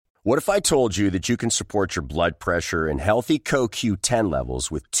What if I told you that you can support your blood pressure and healthy CoQ10 levels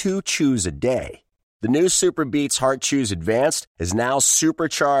with 2 chews a day? The new Super Beats Heart Chews Advanced is now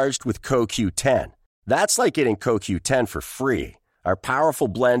supercharged with CoQ10. That's like getting CoQ10 for free. Our powerful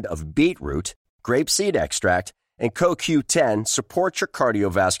blend of beetroot, grapeseed extract, and CoQ10 supports your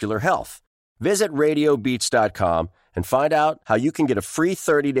cardiovascular health. Visit RadioBeats.com and find out how you can get a free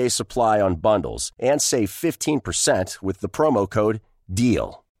 30-day supply on bundles and save 15% with the promo code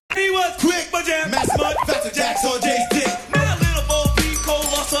DEAL. He was quick, but jam, Mass Mud, Faster Jacks on Jay's dick. Now little Bo Peep, Cole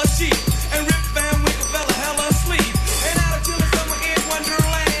lost her sheep, and Rip Van Winkle fell a hell of sleep. And out of chilling summer in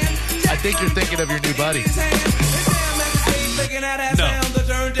Wonderland. I think you're thinking of your new buddy. No. The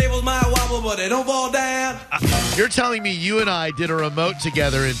turntables might wobble, but they don't fall down. You're telling me you and I did a remote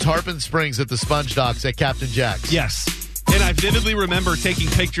together in Tarpon Springs at the Sponge Docks at Captain Jack's? Yes. And I vividly remember taking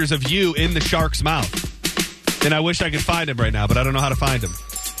pictures of you in the shark's mouth. And I wish I could find him right now, but I don't know how to find him.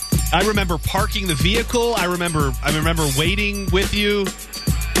 I remember parking the vehicle. I remember waiting with you.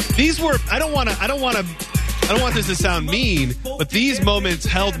 These were I don't want this to sound mean, but these moments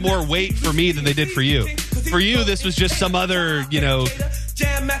held more weight for me than they did for you. For you, this was just some other,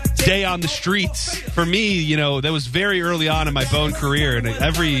 day on the streets. For me, that was very early on in my Bone career, and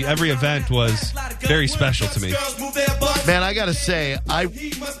every event was very special to me. Man, I gotta say,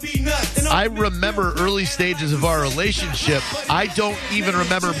 I remember early stages of our relationship. I don't even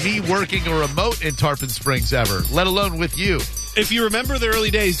remember me working a remote in Tarpon Springs ever, let alone with you. If you remember the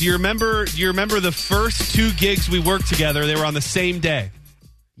early days, do you remember the first 2 gigs we worked together? They were on the same day.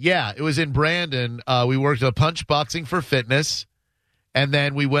 Yeah, it was in Brandon. We worked at Punch Boxing for Fitness, and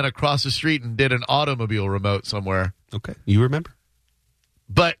then we went across the street and did an automobile remote somewhere. Okay, you remember.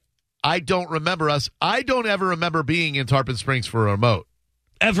 But I don't remember us. I don't ever remember being in Tarpon Springs for a remote.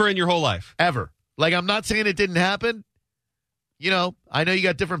 Ever in your whole life? Ever. Like, I'm not saying it didn't happen. I know you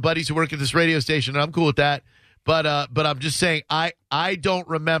got different buddies who work at this radio station, and I'm cool with that. But I'm just saying, I don't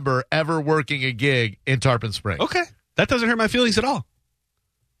remember ever working a gig in Tarpon Springs. Okay. That doesn't hurt my feelings at all.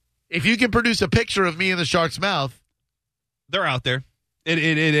 If you can produce a picture of me in the shark's mouth. They're out there.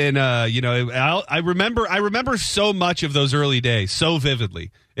 I remember so much of those early days so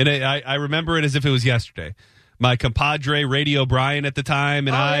vividly. And I remember it as if it was yesterday. My compadre, Radio Brian at the time,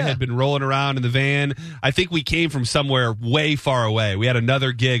 and I had been rolling around in the van. I think we came from somewhere way far away. We had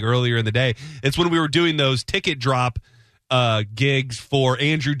another gig earlier in the day. It's when we were doing those ticket drop gigs for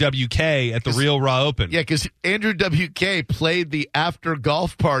Andrew WK at the Real Raw Open. Yeah, because Andrew WK played the after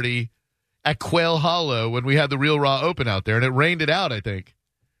golf party at Quail Hollow when we had the Real Raw Open out there, and it rained it out, I think.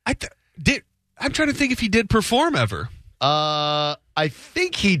 I'm trying to think if he did perform ever. I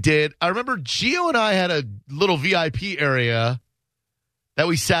think he did. I remember Gio and I had a little VIP area that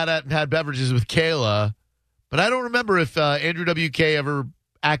we sat at and had beverages with Kayla, but I don't remember if Andrew WK ever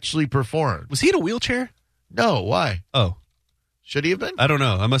actually performed. Was he in a wheelchair? No, why? Oh. Should he have been? I don't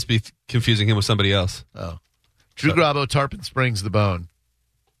know. I must be confusing him with somebody else. Oh. Drew Grabo, Tarpon Springs, The Bone.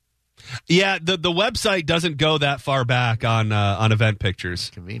 Yeah, the website doesn't go that far back on event pictures.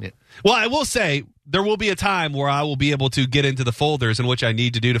 Convenient. Well, I will say there will be a time where I will be able to get into the folders in which I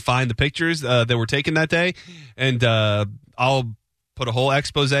need to do to find the pictures that were taken that day, and I'll put a whole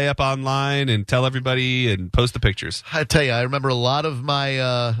expose up online and tell everybody and post the pictures. I tell you, I remember a lot of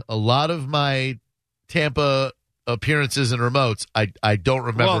my Tampa appearances and remotes. I don't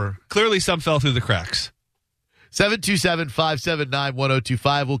remember. Well, clearly some fell through the cracks.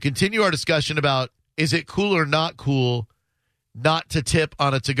 727-579-1025. We'll continue our discussion about is it cool or not cool not to tip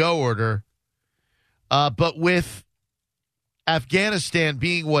on a to-go order. But with Afghanistan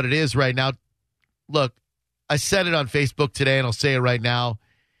being what it is right now, look, I said it on Facebook today and I'll say it right now.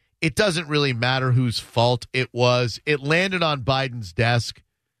 It doesn't really matter whose fault it was. It landed on Biden's desk.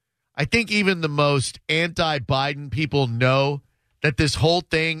 I think even the most anti-Biden people know that this whole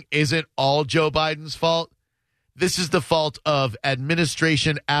thing isn't all Joe Biden's fault. This is the fault of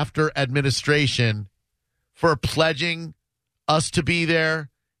administration after administration for pledging us to be there,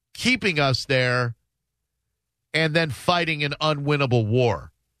 keeping us there, and then fighting an unwinnable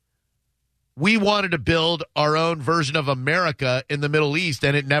war. We wanted to build our own version of America in the Middle East,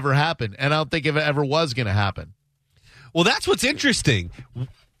 and it never happened. And I don't think it ever was going to happen. Well, that's what's interesting.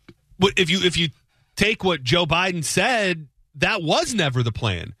 If you take what Joe Biden said, that was never the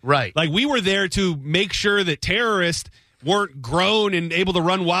plan. Right. Like, we were there to make sure that terrorists weren't grown and able to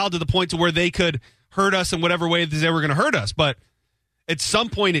run wild to the point to where they could hurt us in whatever way they were going to hurt us. But at some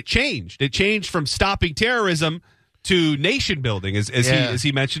point it changed. It changed from stopping terrorism to nation building, as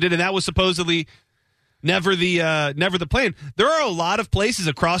he mentioned it. And that was supposedly never the plan. There are a lot of places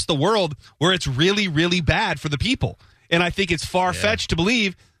across the world where it's really, really bad for the people. And I think it's far-fetched to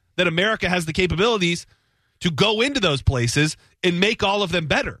believe that America has the capabilities to go into those places and make all of them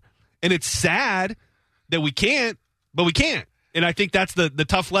better. And it's sad that we can't, but we can't. And I think that's the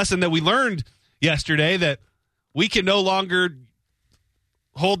tough lesson that we learned yesterday, that we can no longer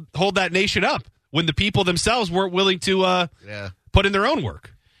hold that nation up when the people themselves weren't willing to put in their own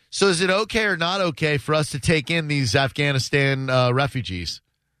work. So is it okay or not okay for us to take in these Afghanistan refugees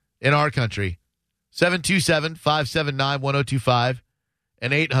in our country? 727-579-1025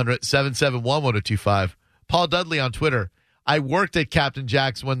 and 800-771-1025. Paul Dudley on Twitter. I worked at Captain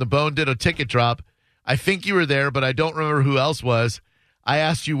Jack's when the Bone did a ticket drop. I think you were there, but I don't remember who else was. I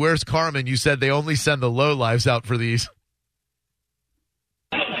asked you, where's Carmen? You said they only send the lowlives out for these.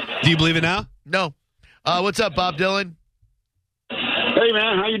 Do you believe it now? No. What's up, Bob Dylan? Hey,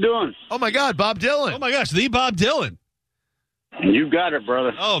 man, how you doing? Oh, my God, Bob Dylan. Oh, my gosh, the Bob Dylan. You got it,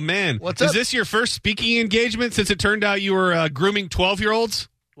 brother. Oh, man. What's Is up? this your first speaking engagement since it turned out you were grooming 12-year-olds?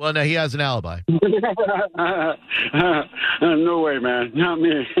 Well, no, he has an alibi. No way, man. Not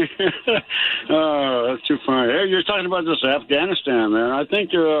me. Oh, that's too funny. Hey, you're talking about this Afghanistan, man. I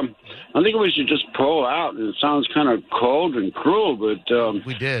think we should just pull out. It sounds kind of cold and cruel, but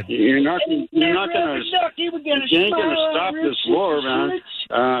We did. you're not going to stop this war, man.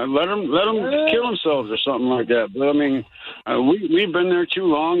 Let them kill themselves or something like that. But I mean, we've been there too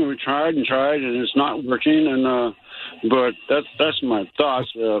long, and we tried, and it's not working. And but that's my thoughts.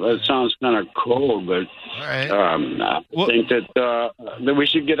 It sounds kind of cold, but All right. I think that we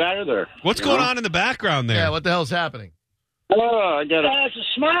should get out of there. What's going on in the background there? Yeah, what the hell's happening? Oh, I got It's a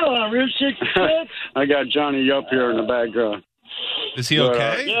smile on Route 66. I got Johnny Yup here in the background. Is he But,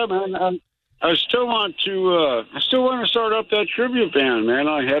 okay? yeah, man. I still want to start up that tribute band, man.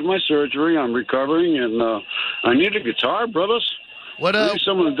 I had my surgery. I'm recovering, and I need a guitar, brothers. What I need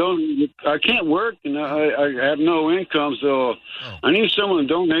someone to donate. I can't work, and I have no income, so I need someone to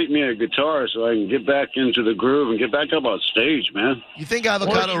donate me a guitar so I can get back into the groove and get back up on stage, man. You think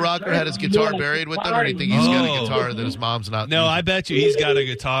Avocado Rocker had his guitar buried with him, or do you think he's got a guitar that his mom's not No, using? I bet you he's got a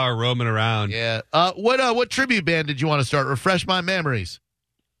guitar roaming around. Yeah. What tribute band did you want to start? Refresh my memories.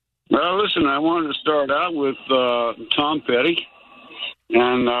 Well, listen, I wanted to start out with Tom Petty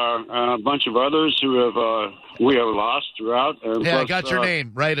and a bunch of others who we have lost throughout. And Hey, I plus, got your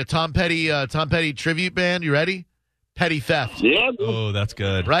name right. A Tom Petty tribute band. You ready? Petty Theft. Yeah. Oh, that's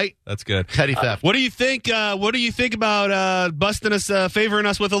good. Right? That's good. Petty Theft. What do you think? What do you think about busting us, favoring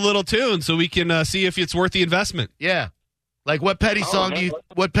us with a little tune so we can see if it's worth the investment? Yeah. Like what Petty song do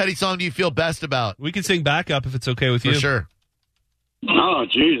you feel best about? We can sing backup if it's okay with For you. sure. Oh,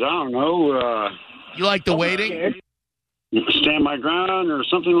 geez, I don't know. You like the waiting? Stand My Ground or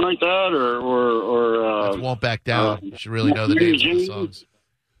something like that, or That's Won't Back Down. You should really know the names of the songs.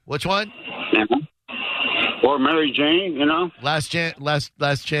 Which one? or Mary Jane, you know. Last chance. Last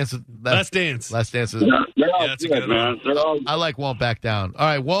Dance. Last Dance. They're all that's a good, good man. They're all I like Won't Back Down. All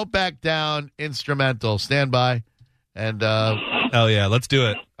right, Won't Back Down, instrumental. Stand by. And, Hell yeah, let's do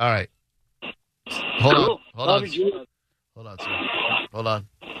it. all right. Hold on. cool. Hold on. Love you. Hold on, sir. Hold on.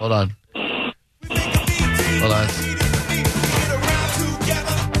 Hold on. Hold on.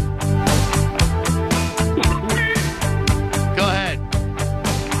 Go ahead.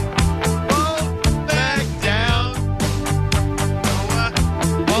 Won't back down.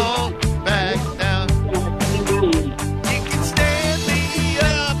 Won't back down. You can stand me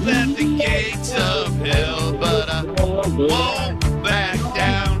up at the gates of hell, but I won't back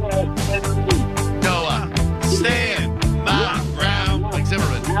down. No, I stand my ground. Like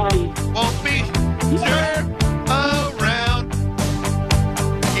Zimmerman. Won't be turned around.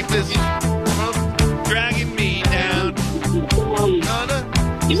 Keep this from dragging me down. Gonna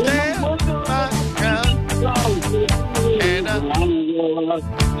stand my ground. And I won't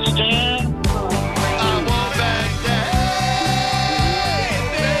back down,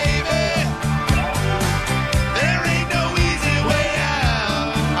 baby. There ain't no easy way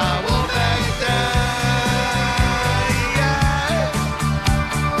out. I won't back down.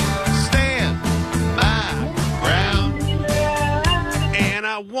 Stand my ground. And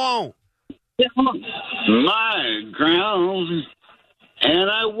I won't. my ground, and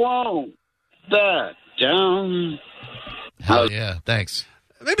I won't back down. Hell yeah. Thanks.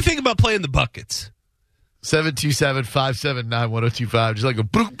 Maybe think about playing the buckets. 727-579-1025. Just like a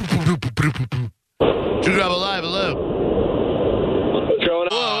boop, boop, boop, boop, boop, boop, boop. True Drive Alive, hello. What's going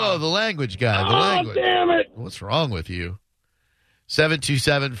Whoa, the language guy. The language. Damn it. What's wrong with you?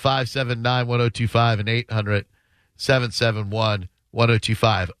 727-579-1025 and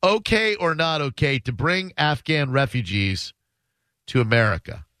 800-771-1025. Okay or not okay to bring Afghan refugees to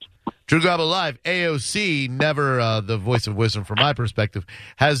America? Drew Garabo Live, AOC, never the voice of wisdom from my perspective,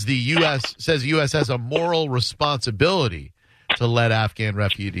 says the U.S. has a moral responsibility to let Afghan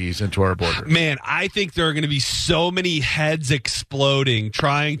refugees into our border. Man, I think there are going to be so many heads exploding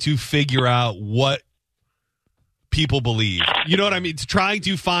trying to figure out what people believe. You know what I mean? It's trying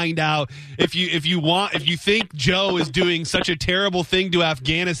to find out if you think Joe is doing such a terrible thing to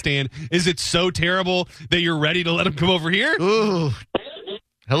Afghanistan, is it so terrible that you're ready to let him come over here? Ooh.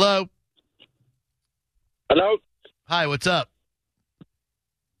 Hello. Hello? Hi, what's up?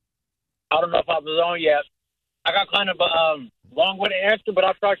 I don't know if I was on yet. I got kind of a long-winded answer, but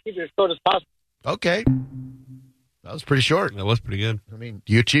I'll try to keep it as short as possible. Okay. That was pretty short. That was pretty good. I mean,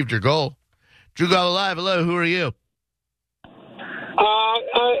 you achieved your goal. Drew Garabo Live, hello, who are you?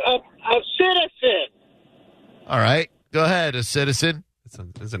 A citizen. All right. Go ahead, a citizen. It's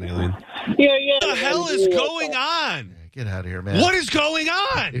an alien. Yeah. What the hell is going on? Get out of here, man. What is going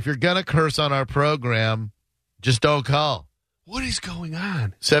on? If you're going to curse on our program, just don't call. What is going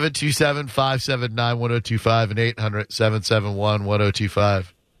on? 727-579-1025 and 800-771-1025.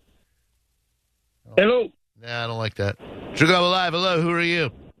 Hello. Nah, I don't like that. Drew Garabo Live, hello, who are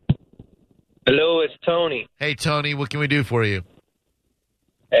you? Hello, it's Tony. Hey, Tony, what can we do for you?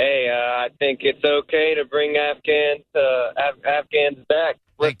 Hey, I think it's okay to bring Afghans back.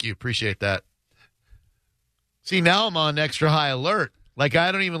 Thank you. Appreciate that. See, now I'm on extra high alert. Like,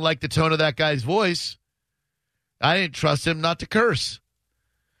 I don't even like the tone of that guy's voice. I didn't trust him not to curse.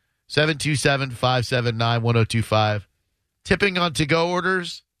 727-579-1025. Tipping on to-go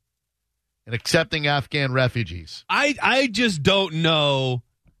orders and accepting Afghan refugees. I just don't know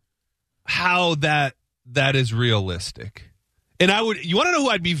how that is realistic. And you want to know who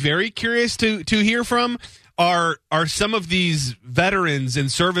I'd be very curious to hear from are some of these veterans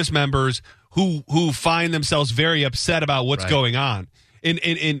and service members who find themselves very upset about what's going on. And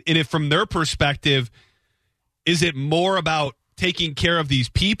if from their perspective, is it more about taking care of these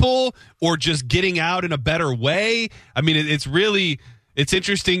people or just getting out in a better way? I mean, it would be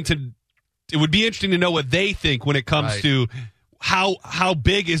interesting to know what they think when it comes to how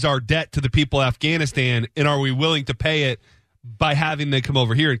big is our debt to the people of Afghanistan, and are we willing to pay it by having them come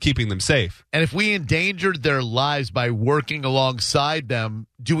over here and keeping them safe? And if we endangered their lives by working alongside them,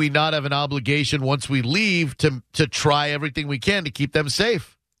 do we not have an obligation once we leave to try everything we can to keep them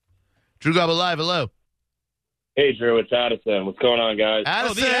safe? Drew Garabo Live, hello. Hey, Drew, it's Addison. What's going on, guys?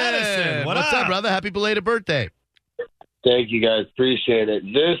 Addison. Oh, the Addison. What's up, brother? Happy belated birthday. Thank you, guys. Appreciate it.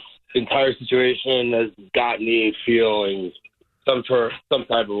 This entire situation has got me feeling some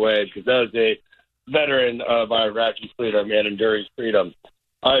type of way, because as a veteran of Iraqi freedom and enduring freedom,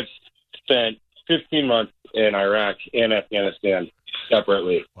 I've spent 15 months in Iraq and Afghanistan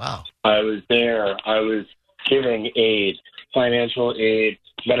separately. Wow. I was there. I was giving aid, financial aid,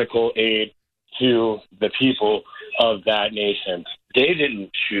 medical aid to the people of that nation. They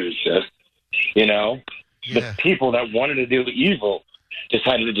didn't choose this, The people that wanted to do evil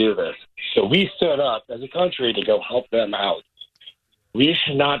decided to do this. So we stood up as a country to go help them out. We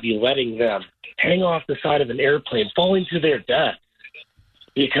should not be letting them hang off the side of an airplane, falling to their death,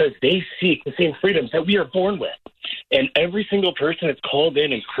 because they seek the same freedoms that we are born with. And every single person that's called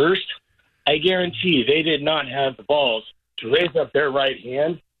in and cursed, I guarantee they did not have the balls to raise up their right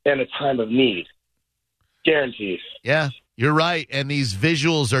hand in a time of need. Guaranteed. Yeah, you're right. And these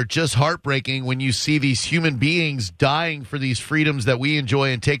visuals are just heartbreaking when you see these human beings dying for these freedoms that we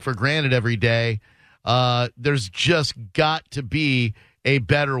enjoy and take for granted every day. There's just got to be a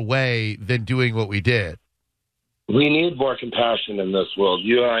better way than doing what we did. We need more compassion in this world.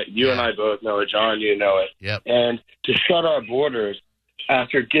 You and I both know it, John. You know it. Yep. And to shut our borders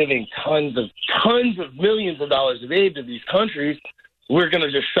after giving tons of millions of dollars of aid to these countries, we're going to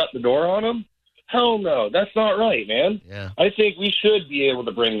just shut the door on them? Hell no. That's not right, man. Yeah. I think we should be able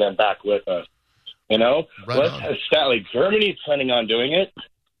to bring them back with us. Right Let's on. have like Germany's planning on doing it.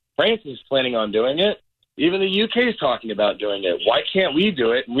 France is planning on doing it. Even the UK is talking about doing it. Why can't we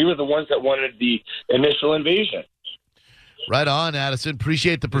do it? We were the ones that wanted the initial invasion. Right on, Addison.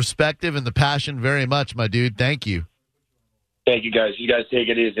 Appreciate the perspective and the passion very much, my dude. Thank you. Thank you, guys. You guys take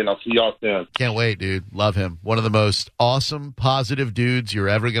it easy, and I'll see y'all soon. Can't wait, dude. Love him. One of the most awesome, positive dudes you're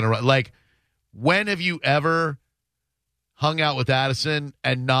ever going to run. Like, when have you ever hung out with Addison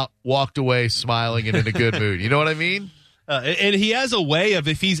and not walked away smiling and in a good mood? You know what I mean? And he has a way of,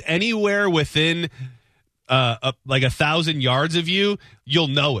 if he's anywhere within like 1,000 yards of you, you'll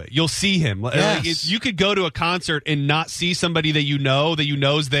know it. You'll see him. Yes. Like, you could go to a concert and not see somebody that you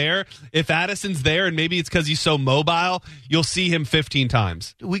know's there. If Addison's there, and maybe it's because he's so mobile, you'll see him 15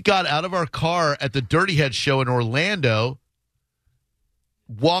 times. We got out of our car at the Dirty Head show in Orlando.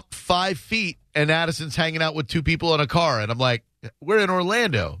 walk 5 feet and Addison's hanging out with 2 people in a car. And I'm like, we're in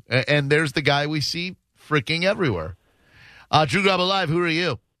Orlando. And there's the guy we see freaking everywhere. Drew Garabo Live, who are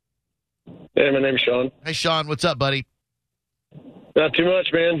you? Hey, my name's Sean. Hey, Sean, what's up, buddy? Not too much,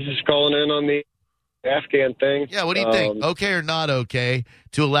 man. Just calling in on the Afghan thing. Yeah, what do you think? Okay or not okay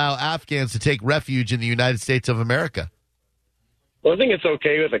to allow Afghans to take refuge in the United States of America? Well, I think it's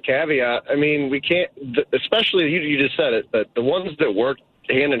okay with a caveat. I mean, we can't, especially, you just said it, but the ones that work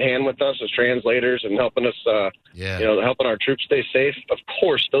hand in hand with us as translators and helping us, helping our troops stay safe, of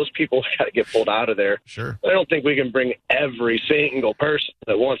course, those people got to get pulled out of there. Sure. I don't think we can bring every single person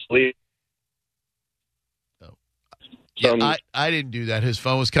that wants to leave. Yeah, I didn't do that. His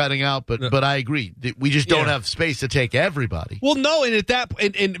phone was cutting out, but I agree. We just don't have space to take everybody. Well, no,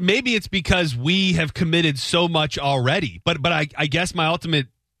 and maybe it's because we have committed so much already. But I guess my ultimate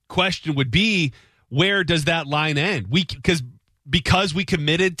question would be, where does that line end? Because we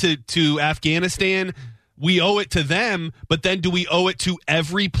committed to Afghanistan, we owe it to them. But then, do we owe it to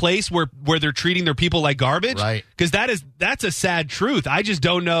every place where they're treating their people like garbage? Right. Because that's a sad truth. I just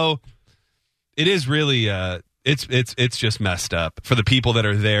don't know. It is really. It's just messed up for the people that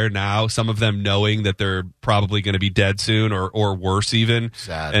are there now. Some of them knowing that they're probably going to be dead soon, or worse even.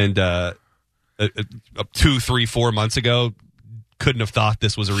 Sad. And 2, 3, 4 months ago, couldn't have thought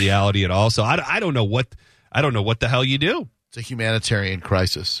this was a reality at all. So I don't know what the hell you do. It's a humanitarian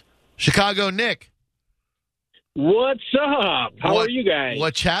crisis. Chicago, Nick. What's up? How are you guys?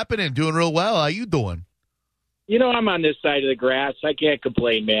 What's happening? Doing real well. How you doing? You know, I'm on this side of the grass. I can't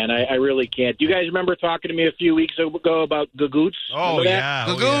complain, man. I really can't. Do you guys remember talking to me a few weeks ago about Gagoots? Oh, yeah.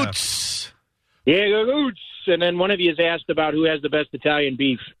 Gagoots. Yeah, Gagoots. And then one of you has asked about who has the best Italian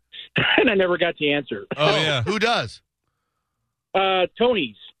beef. And I never got the answer. Oh, yeah. Who does?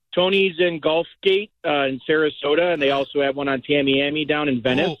 Tony's. Tony's in Gulfgate in Sarasota, and they also have one on Tamiami down in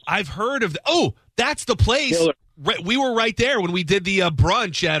Venice. Oh, I've heard of that's the place. We were right there when we did the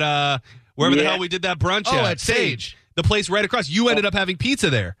brunch at wherever the hell we did that brunch at Sage. The place right across. You ended up having pizza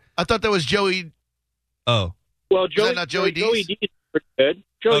there. I thought that was Joey. Oh. Well, not Joey D's? Joey D's is pretty good.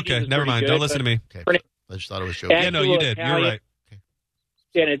 Joey D's is never mind. good, Don't listen to me. Okay. I just thought it was Joey. Yeah, no, you did. Italian, you're right.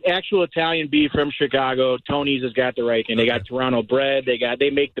 And an actual Italian beef from Chicago. Tony's has got the right thing. They got Toronto bread. They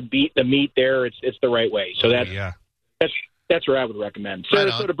make the meat there. It's the right way. So that's where I would recommend. Right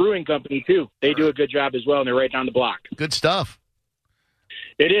Sarasota Brewing Company too. They do a good job as well, and they're right down the block. Good stuff.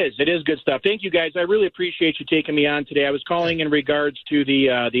 It is good stuff. Thank you, guys. I really appreciate you taking me on today. I was calling in regards to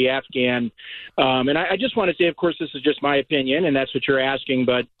the Afghan, and I just want to say, of course, this is just my opinion, and that's what you're asking.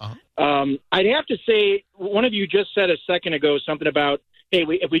 But I'd have to say, one of you just said a second ago something about, hey,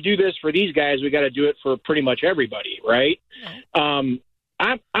 if we do this for these guys, we got to do it for pretty much everybody, right? I'm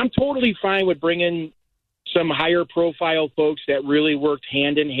totally fine with bringing some higher profile folks that really worked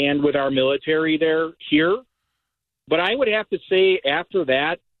hand in hand with our military here. But I would have to say after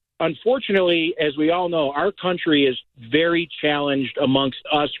that, unfortunately, as we all know, our country is very challenged amongst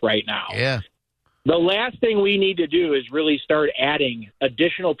us right now. Yeah. The last thing we need to do is really start adding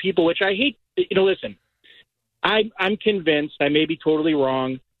additional people, which I hate. Listen, I'm convinced, I may be totally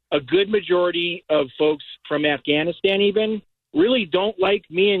wrong, a good majority of folks from Afghanistan even really don't like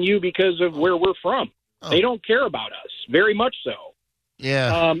me and you because of where we're from. Oh. They don't care about us, very much so.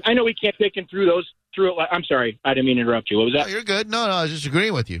 Yeah. I know we can't pick and through it. I'm sorry. I didn't mean to interrupt you. What was that? No, you're good. No, I was just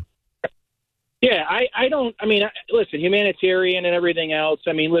agreeing with you. Yeah, listen, humanitarian and everything else.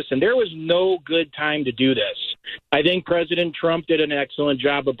 Listen, there was no good time to do this. I think President Trump did an excellent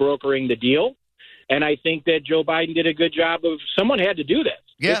job of brokering the deal. And I think that Joe Biden did a good job of, someone had to do this.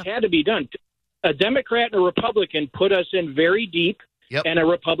 Yeah. This had to be done. A Democrat and a Republican put us in very deep, and a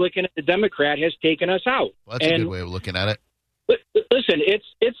Republican and a Democrat has taken us out. Well, that's a good way of looking at it. Listen,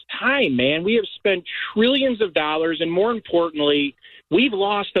 it's time, man. We have spent trillions of dollars, and more importantly, we've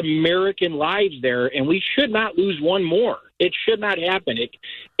lost American lives there, and we should not lose one more. It should not happen.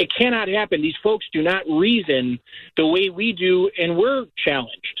 It cannot happen. These folks do not reason the way we do, and we're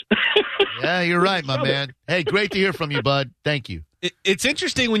challenged. Yeah, you're right, my man. Hey, great to hear from you, bud. Thank you. It's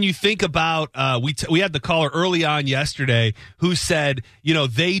interesting when you think about we had the caller early on yesterday who said,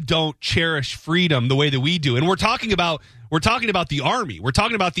 they don't cherish freedom the way that we do. And we're talking about the army. We're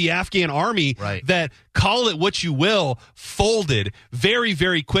talking about the Afghan army that, call it what you will, folded very,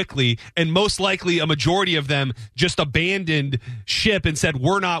 very quickly. And most likely a majority of them just abandoned ship and said,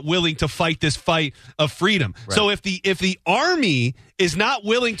 we're not willing to fight this fight of freedom. Right. So if the army is not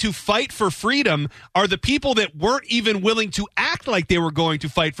willing to fight for freedom, are the people that weren't even willing to act like they were going to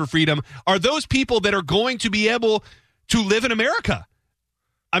fight for freedom, are those people that are going to be able to live in America?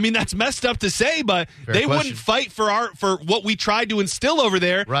 I mean, that's messed up to say, but they wouldn't fight for what we tried to instill over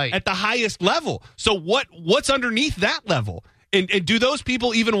there at the highest level. So what's underneath that level? And do those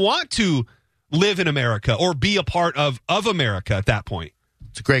people even want to live in America or be a part of America at that point?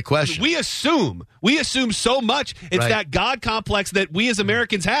 It's a great question. We assume so much. It's that God complex that we as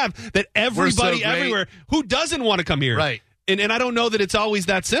Americans have, that everybody everywhere who doesn't want to come here. Right. And I don't know that it's always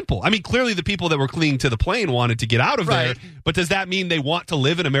that simple. I mean, clearly the people that were clinging to the plane wanted to get out of there, but does that mean they want to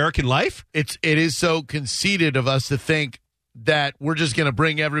live an American life? It is so conceited of us to think that we're just going to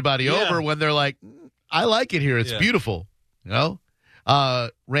bring everybody over when they're like, I like it here. It's beautiful. You know?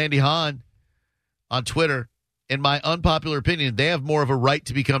 Randy Hahn on Twitter, in my unpopular opinion, they have more of a right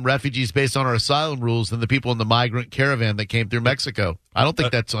to become refugees based on our asylum rules than the people in the migrant caravan that came through Mexico. I don't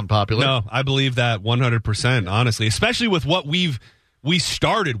think that's unpopular. No, I believe that 100%, honestly, especially with what we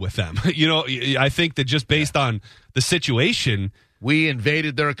started with them. You know, I think that just based on the situation. We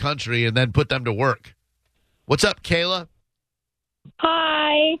invaded their country and then put them to work. What's up, Kayla?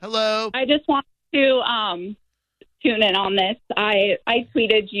 Hi. Hello. I just want to tune in on this. I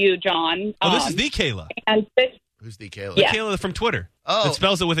tweeted you, John. Oh, this is the Kayla. And who's the Kayla? The Kayla from Twitter. Oh. It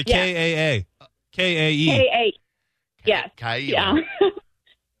spells it with a K-A-A. K-A-E. K-A. Yes. Kayla.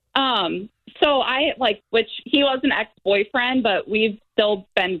 Yeah. So which he was an ex-boyfriend, but we've still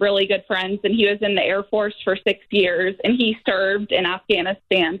been really good friends, and he was in the Air Force for 6 years, and he served in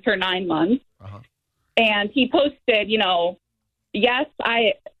Afghanistan for 9 months. Uh-huh. And he posted, yes,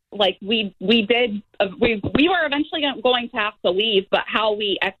 we were eventually going to have to leave, but how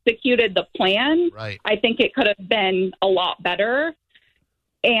we executed the plan, I think it could have been a lot better.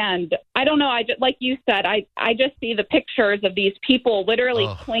 And I don't know, I just, like you said, I just see the pictures of these people literally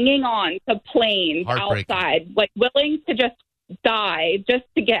clinging on to planes outside, like willing to just die just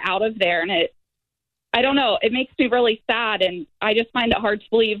to get out of there. And I don't know, it makes me really sad, and I just find it hard to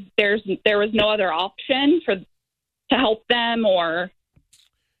believe there was no other option to help them or.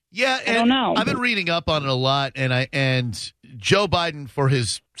 Yeah, and I don't know. I've been reading up on it a lot, and Joe Biden, for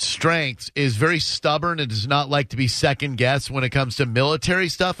his strengths, is very stubborn and does not like to be second guessed when it comes to military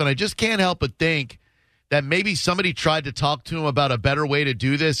stuff. And I just can't help but think that maybe somebody tried to talk to him about a better way to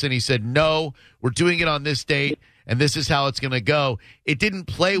do this, and he said, "No, we're doing it on this date, and this is how it's going to go." It didn't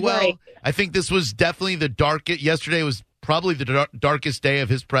play well. Right. I think this was definitely the darkest. Yesterday was probably the darkest day of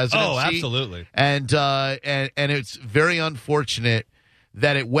his presidency. Oh, absolutely. And it's very unfortunate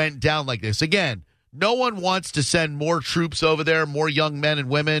that it went down like this. Again, no one wants to send more troops over there, more young men and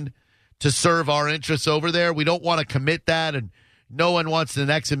women to serve our interests over there. We don't want to commit that, and no one wants the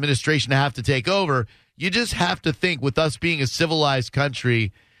next administration to have to take over. You just have to think, with us being a civilized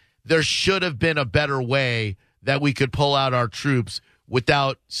country, there should have been a better way that we could pull out our troops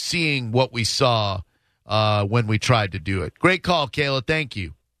without seeing what we saw when we tried to do it. Great call, Kayla. Thank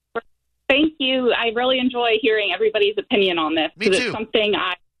you. Thank you. I really enjoy hearing everybody's opinion on this. Me too. It's something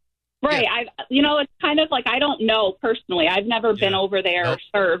it's kind of like, I don't know personally. I've never been over there or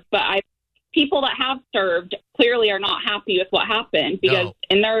served, but people that have served clearly are not happy with what happened, because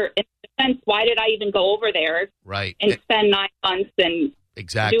in their defense, why did I even go over there and spend 9 months and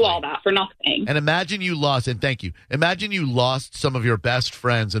do all that for nothing? And imagine you lost, and thank you, imagine you lost some of your best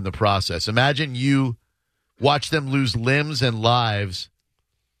friends in the process. Imagine you watch them lose limbs and lives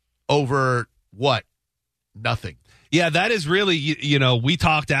over what? Nothing. Yeah, that is really, we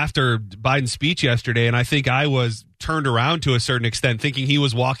talked after Biden's speech yesterday, and I think I was turned around to a certain extent, thinking he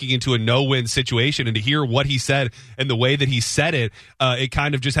was walking into a no-win situation. And to hear what he said and the way that he said it, it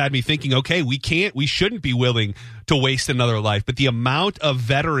kind of just had me thinking, okay, we shouldn't be willing to waste another life. But the amount of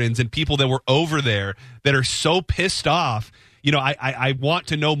veterans and people that were over there that are so pissed off, I want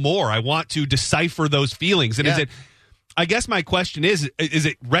to know more. I want to decipher those feelings. And I guess my question is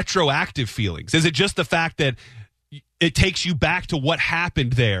it retroactive feelings? Is it just the fact that it takes you back to what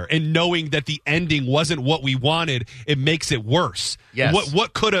happened there, and knowing that the ending wasn't what we wanted, it makes it worse? Yes.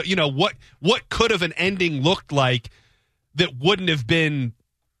 What could have, what could have an ending looked like that wouldn't have been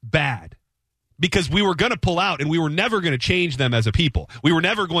bad? Because we were going to pull out, and we were never going to change them as a people. We were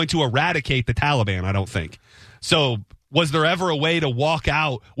never going to eradicate the Taliban, I don't think. So was there ever a way to walk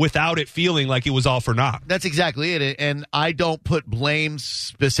out without it feeling like it was all for naught? That's exactly it. And I don't put blame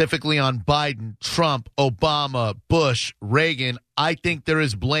specifically on Biden, Trump, Obama, Bush, Reagan. I think there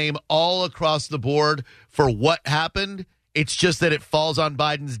is blame all across the board for what happened. It's just that it falls on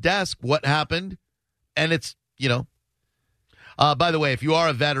Biden's desk, what happened. And it's, by the way, if you are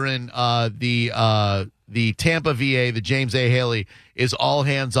a veteran, the Tampa VA, the James A. Haley, is all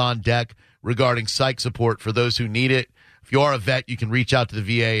hands on deck regarding psych support for those who need it. If if you are a vet, you can reach out to the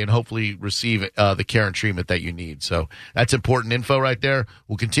VA and hopefully receive the care and treatment that you need. So that's important info right there.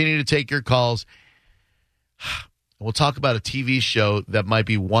 We'll continue to take your calls. We'll talk about a TV show that might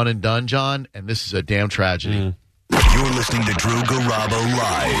be one and done, John, and this is a damn tragedy. You're listening to Drew Garabo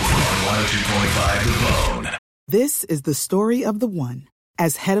live on 102.5 The Bone. This is the story of the one.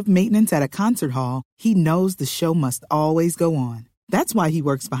 As head of maintenance at a concert hall, he knows the show must always go on. That's why he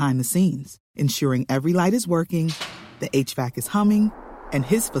works behind the scenes, ensuring every light is working, the HVAC is humming, and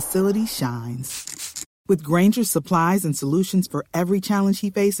his facility shines. With Grainger's supplies and solutions for every challenge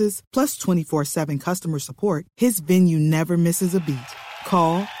he faces, plus 24/7 customer support, his venue never misses a beat.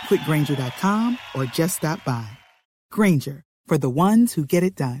 Call quickgrainger.com or just stop by. Grainger, for the ones who get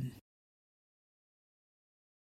it done.